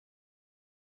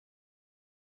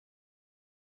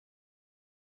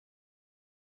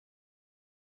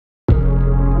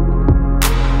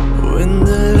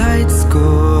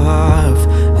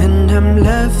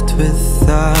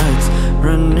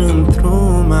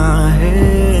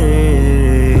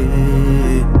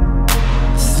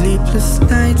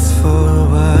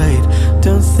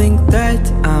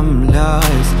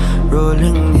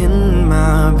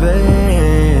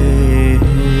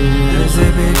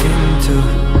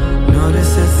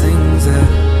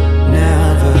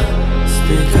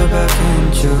about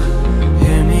can't you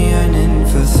hear me yearning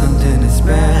for something that's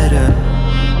better?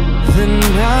 Then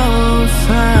I'll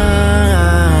finally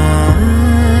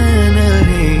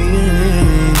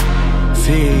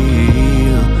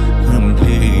feel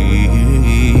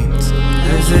complete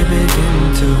as I begin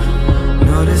to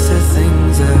notice the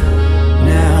things I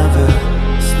never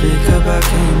speak about.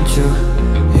 Can't you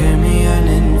hear me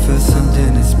yearning for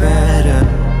something that's better?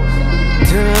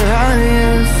 Till I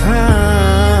have found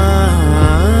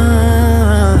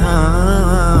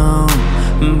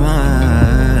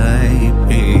my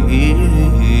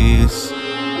peace.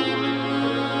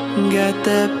 Got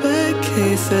that bad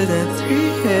case of that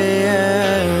 3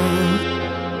 a.m.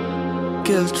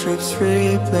 guilt trips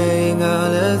replaying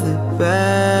all of the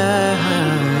bad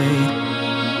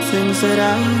things that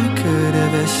I could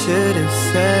have, I should have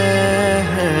said.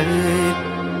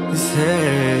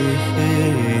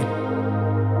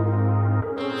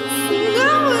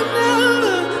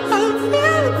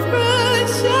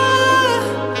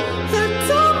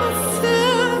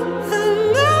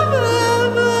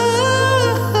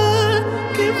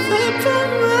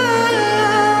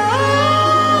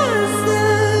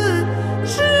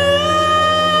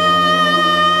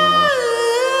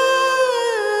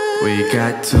 We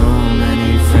got too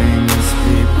many famous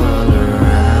people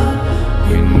around.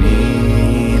 We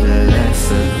need less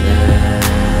of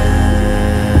them.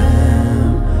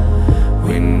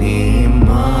 We need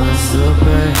more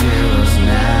superheroes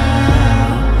now,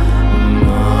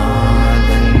 more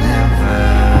than ever.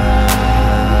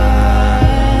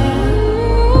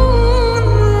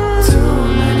 Too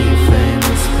many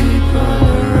famous people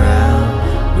around.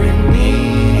 We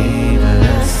need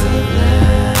less of them.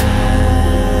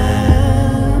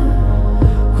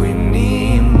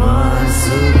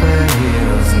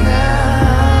 Superheroes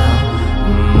now,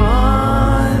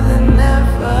 more than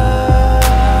ever.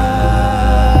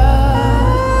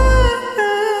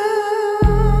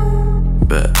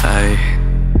 But I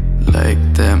like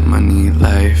that money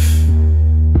life.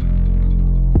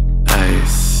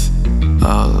 Ice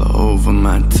all over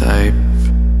my type.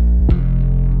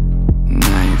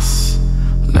 Nice,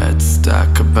 let's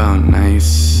talk about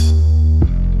nice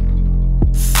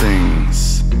things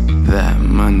that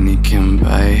money can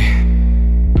buy.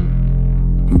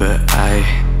 But I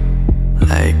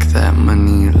like that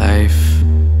money life.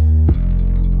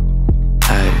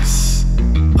 Ice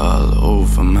all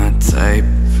over my type.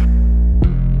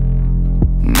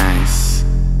 Nice,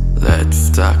 let's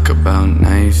talk about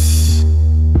nice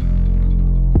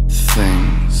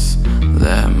things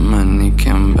that money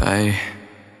can buy.